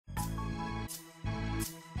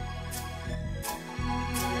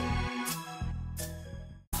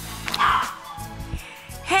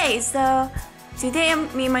Okay, so today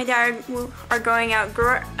me and my dad are going out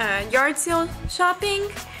yard sale shopping,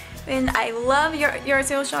 and I love yard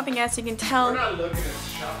sale shopping, as you can tell. We're not looking to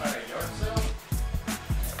shop at a yard sale.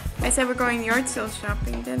 I said we're going yard sale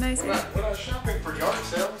shopping, didn't I say? We're not shopping for yard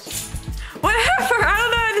sales. Whatever, I don't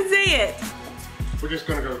know how to say it. We're just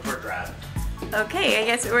gonna go for a drive. Okay, I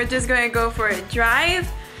guess we're just gonna go for a drive.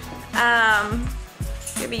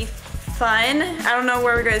 It's gonna be fun. I don't know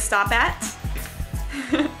where we're gonna stop at.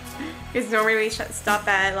 Because normally we stop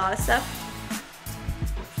at a lot of stuff.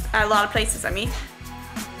 At a lot of places, I mean.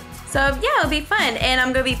 So yeah, it'll be fun. And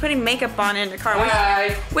I'm gonna be putting makeup on in the car,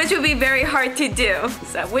 which will be very hard to do.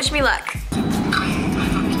 So wish me luck.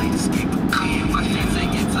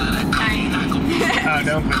 Oh,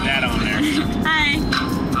 don't put that on there. Hi.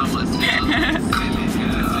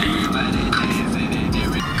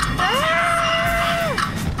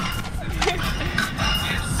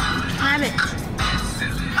 Have it.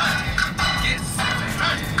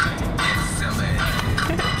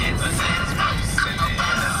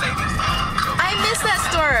 I miss that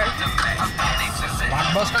store.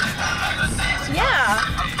 Blockbuster? Yeah.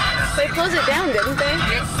 They closed it down, didn't they?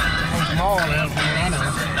 Yep. It's mall now, from what I know.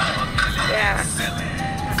 Yeah.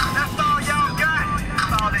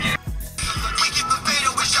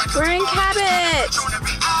 We're in Cabot.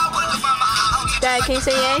 Dad, can you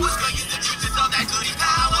say yay?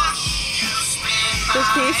 This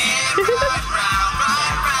piece.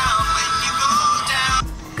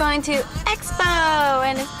 Going to Expo,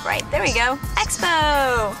 and it's right there. We go,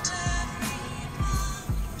 Expo.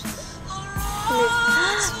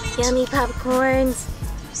 Yummy popcorns.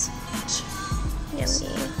 Yummy.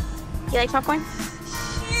 You like popcorn?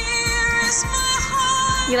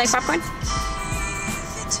 You like popcorn?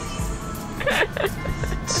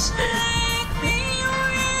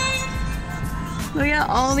 Look at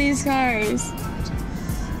all these cars.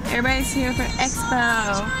 Everybody's here for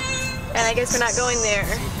Expo. And I guess we're not going there.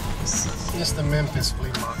 It's the Memphis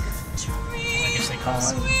flea market, I guess they call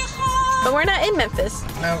it. But we're not in Memphis.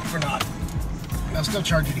 No, we're not. They'll still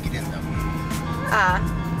charge you to get in though. Ah.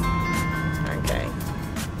 Okay.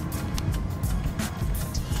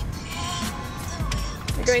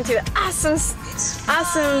 We're going to the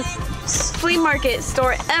awesome flea market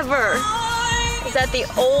store ever. It's at the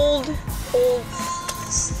old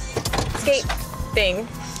skate thing.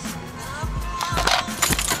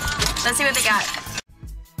 Let's see what they got.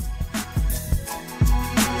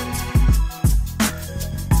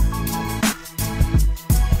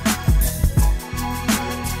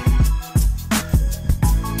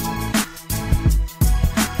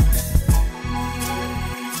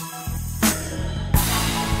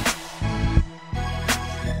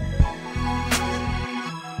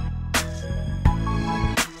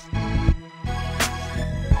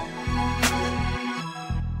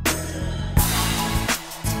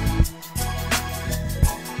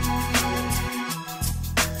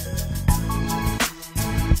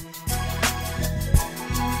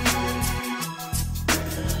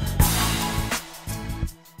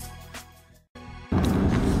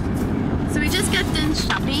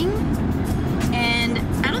 Shopping, and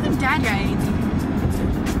I don't think Dad got anything.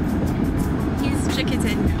 He's shook his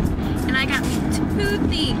head no. And I got me two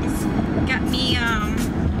things. Got me a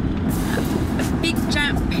big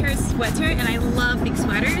giant pair of sweater, and I love big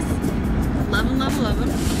sweaters. Love them, love them, love them.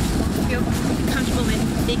 Feel comfortable in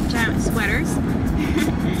big giant sweaters.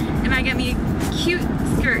 And I got me a cute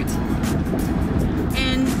skirt.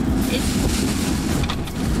 And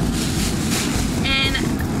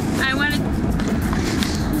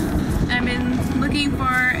I've been looking for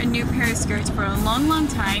a new pair of skirts for a long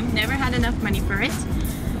time. Never had enough money for it,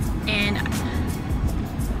 and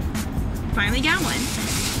finally got one.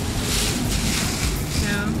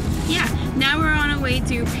 So yeah, now we're on our way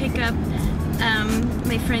to pick up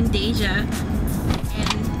my friend Deja,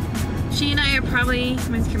 and she and I are probably,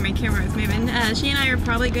 my camera is moving. She and I are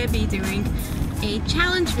probably going to be doing a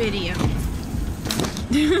challenge video.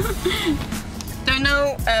 Don't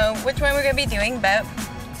know which one we're going to be doing, but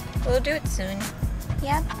we'll do it soon.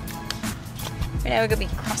 Yeah. Right now we're gonna be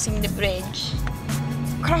crossing the bridge.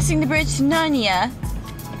 Crossing the bridge to Narnia.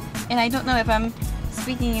 And I don't know if I'm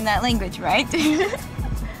speaking in that language, right? Hey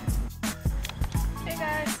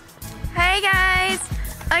guys. Hey guys.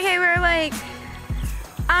 Okay, we're like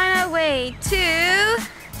on our way to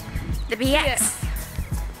the BX. Yeah.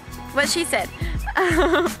 What she said.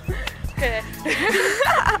 Good.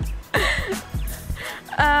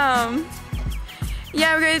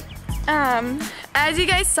 Yeah, we're good. As you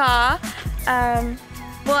guys saw,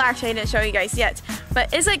 well, actually I didn't show you guys yet,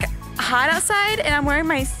 but it's like hot outside and I'm wearing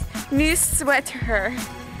my new sweater.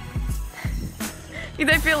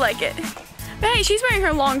 Because I feel like it. But hey, she's wearing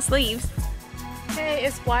her long sleeves. Hey,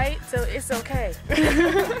 it's white, so it's okay.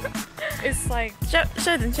 It's like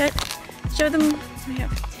Show them. Show them. My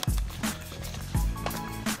outfit.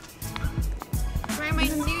 Wearing my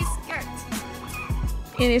new skirt.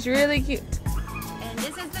 and it's really cute. And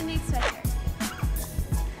this is the new sweater.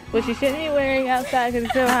 Which you shouldn't be wearing outside because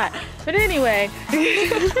it's so hot. But anyway.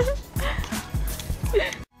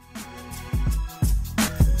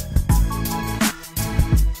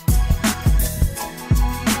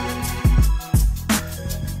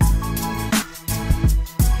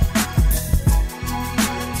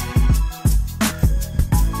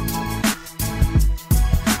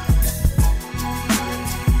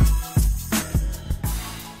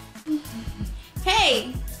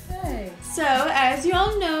 Hey! Hey. So, as you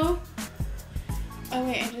all know... Oh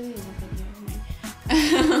wait, I really look like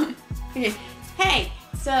you. Okay. Hey!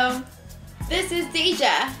 So, this is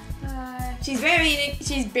Deja. Hi. She's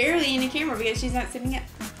barely in the camera because she's not sitting up.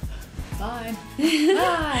 Fine.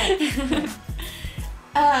 Hi.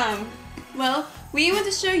 Well, we want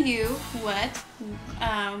to show you what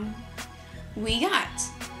we got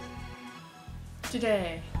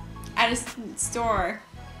Today. at a store.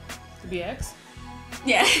 The BX.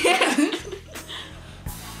 Yeah.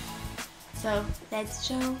 So let's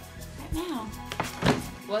show right now.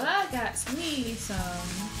 Well, I got me some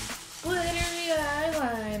glittery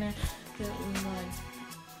eyeliner that was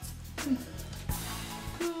like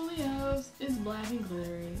Coolio's. It's black and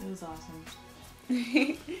glittery. It was awesome.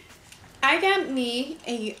 I got me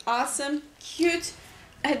a awesome, cute,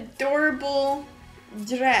 adorable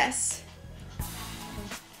dress.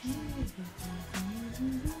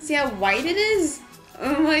 See how white it is?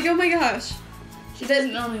 Oh my gosh. She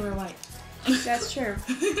doesn't normally wear white. That's true.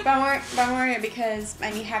 But I'm wearing it because I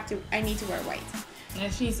need to wear white. Yeah,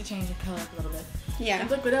 she needs to change her color a little bit. Yeah. And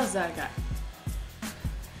look what else I got.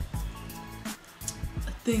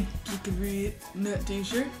 I think you can read it in that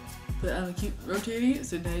t-shirt, but I'm gonna keep rotating it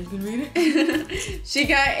so now you can read it. She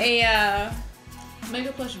got a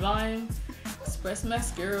Mega Plush Volume Express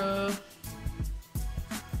Mascara.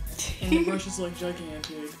 And the brush is like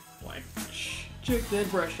gigantic. Like, check that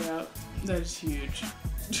brush out. That is huge.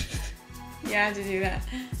 yeah, I had to do that.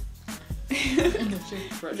 And then check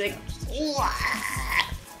the brush Like, out.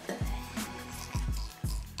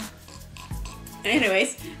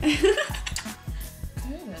 Anyways. Okay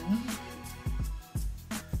then.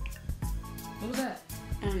 What was that?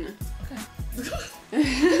 I don't know.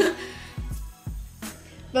 Okay.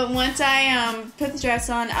 But once I put the dress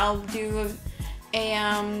on, I'll do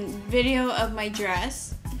a video of my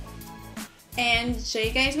dress and show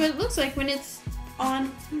you guys what it looks like when it's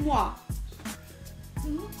on moi.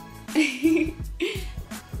 Why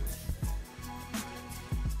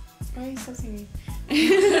are you so singing?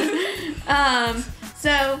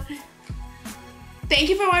 So thank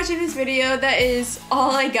you for watching this video. That is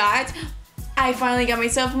all I got. I finally got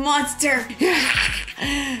myself a monster.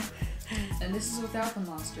 And this is without the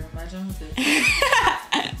monster. Imagine with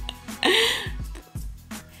it.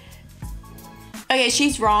 Okay,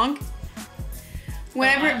 she's wrong.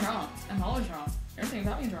 Whenever I'm wrong. I'm always wrong. Everything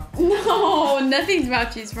about me is wrong. No, nothing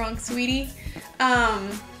about you's wrong, sweetie.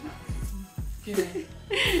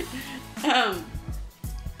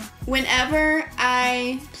 Whenever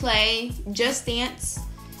I play Just Dance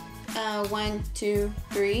 1, 2,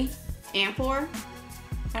 3, and 4,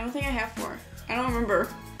 I don't think I have 4. I don't remember.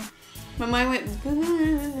 My mind went.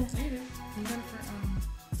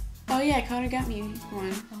 Oh yeah, Connor got me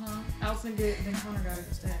one. I was thinking then Connor got it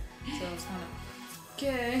instead. So it was kind of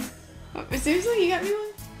okay. Oh, seriously, you got me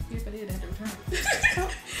one? Yes, I did. I had to return it.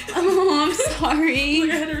 Oh, I'm sorry. Look,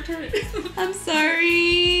 I had to return it. I'm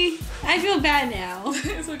sorry. I feel bad now.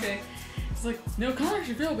 It's okay. It's like, no, Connor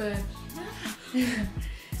should feel bad.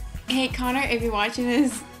 Hey Connor, if you're watching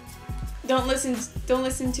this, don't listen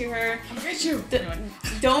to her. I'm gonna get you.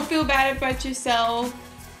 Don't feel bad about yourself.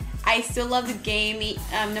 I still love the game,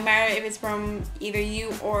 no matter if it's from either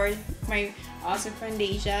you or my awesome friend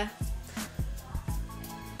Deja.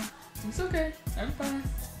 It's okay. I'm fine.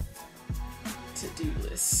 To-do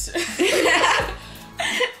list.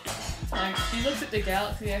 Like, she looked at the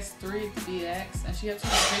Galaxy S3 at the DX, and she had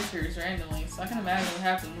some pictures randomly, so I can imagine what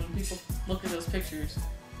happens when people look at those pictures.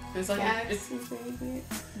 It's like it's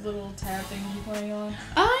little tab thing you're playing on.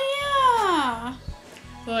 Oh yeah.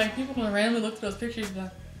 So like people can randomly look at those pictures and be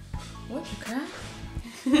like, what the crap?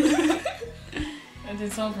 And then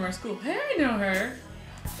someone from our school, hey, I know her.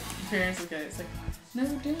 Parents look at it, it's like, no,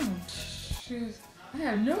 don't. I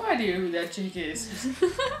have no idea who that chick is.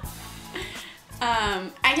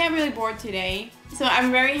 I got really bored today, so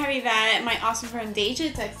I'm very happy that my awesome friend Deja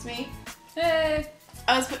texted me. Hey.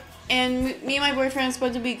 and me and my boyfriend are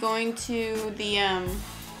supposed to be going to the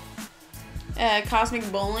Cosmic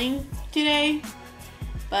Bowling today,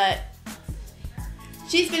 but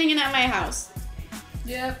she's spending it at my house.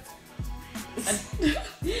 Yep.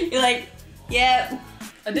 You're like, yep.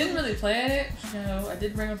 I didn't really plan it. I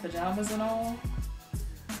did bring my pajamas and all.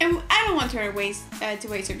 And I don't want her to waste her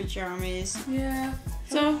pajamas. Yeah.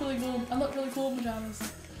 So I look really cool. I look really cool in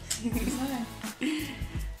pajamas.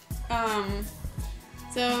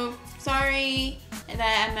 So sorry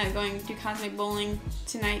that I'm not going to Cosmic Bowling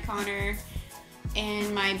tonight, Connor.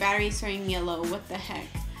 And my battery's turning yellow. What the heck?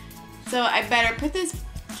 So I better put this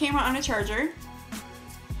camera on a charger.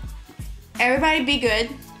 Everybody be good.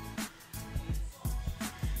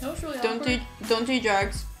 No, it's really awkward. Don't do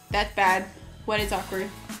drugs. That's bad. What is awkward?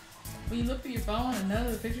 When you look at your phone and none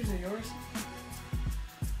of the pictures are yours,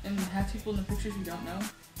 and have people in the pictures you don't know.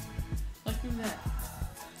 Like, who's that?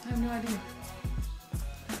 I have no idea.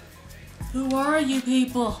 Who are you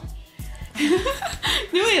people?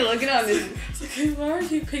 They'll be looking on this. It's like, who are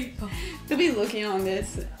you people? They'll be looking on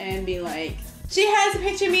this and be like, she has a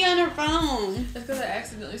picture of me on her phone. That's because I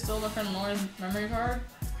accidentally stole my friend Lauren's memory card.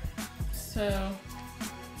 So,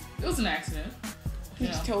 it was an accident. You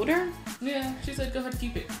just told her? Yeah, she said go ahead and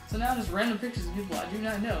keep it. So now there's random pictures of people I do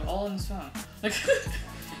not know all on this phone. Like,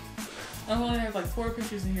 I only have like 4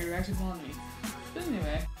 pictures in here that actually belong to me. But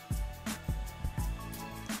anyway.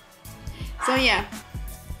 So yeah.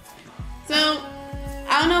 So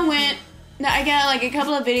I don't know when. No, I got like a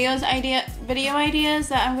couple of video ideas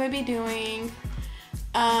that I'm going to be doing.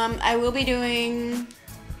 I will be doing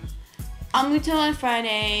Amuto on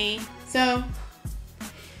Friday. So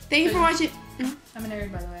thank you for watching. I'm a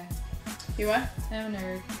nerd, by the way. You what? I'm a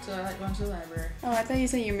nerd, so I like going to the library. Oh, I thought you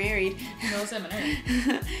said you're married. No, I'm a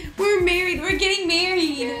nerd. We're married. We're getting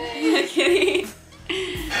married. I'm kidding.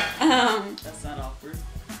 That's not awkward.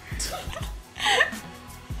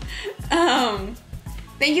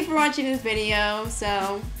 Thank you for watching this video.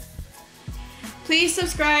 So please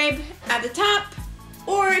subscribe at the top,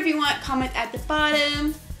 or if you want, comment at the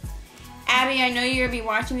bottom. Abby, I know you're gonna be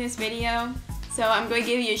watching this video, so I'm going to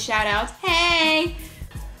give you a shout out. Hey!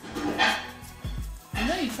 I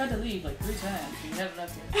know you tried to leave like 3 times. You haven't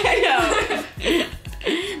left yet. I know.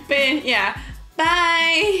 But yeah,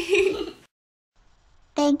 bye.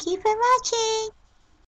 Thank you for watching.